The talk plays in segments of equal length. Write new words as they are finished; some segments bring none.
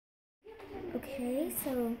Okay,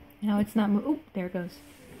 so... Now it's not moving. Oh, there it goes.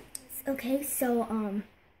 Okay, so,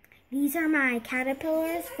 these are my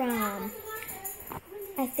caterpillars from,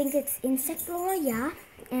 I think it's Insect Lore, yeah.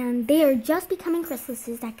 And they are just becoming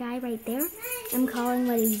chrysalises, that guy right there. I'm calling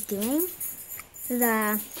what he's doing.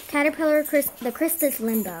 The the chrysalis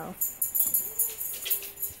limbo.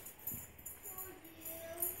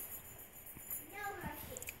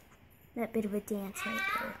 That bit of a dance right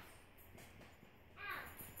there.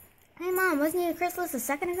 Hey Mom, wasn't he a chrysalis a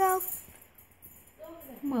second ago?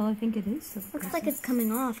 Well, I think it is. So looks like it's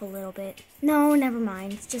coming off a little bit. No, never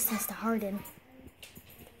mind. It just has to harden.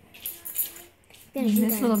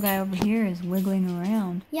 This little guy over here is wiggling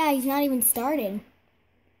around. Yeah, he's not even started.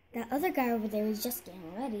 That other guy over there is just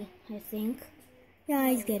getting ready, I think. Yeah,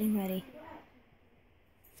 he's getting ready.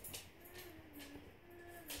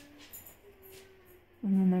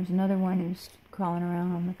 And then there's another one who's crawling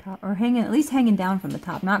around on the top, or hanging, at least hanging down from the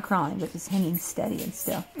top. Not crawling, but just hanging steady and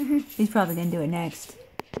still. He's probably going to do it next.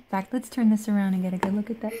 In fact, let's turn this around and get a good look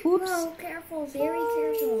at that. Oops. Oh, careful, very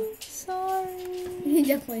careful. Sorry. You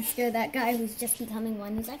definitely scared that guy who's just becoming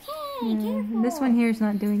one. He's like, hey, careful. This one here is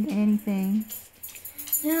not doing anything.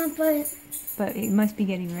 Yeah, but... But it must be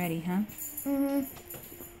getting ready, huh?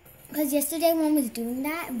 Because yesterday one was doing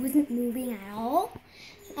that. It wasn't moving at all.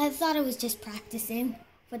 I thought it was just practicing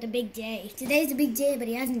for the big day. Today's the big day, but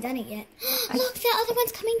he hasn't done it yet. Look, the other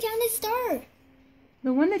one's coming down to start.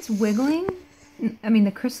 The one that's wiggling, I mean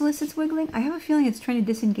the chrysalis that's wiggling, I have a feeling it's trying to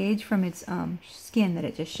disengage from its skin that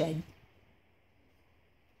it just shed.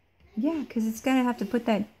 Yeah, because it's going to have to put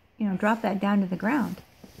that, drop that down to the ground.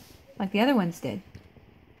 Like the other ones did.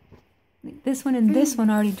 Like this one and this one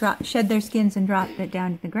already shed their skins and dropped it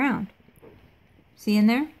down to the ground. See in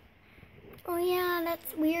there? Oh yeah,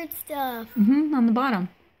 that's weird stuff. On the bottom.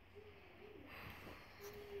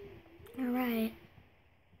 All right.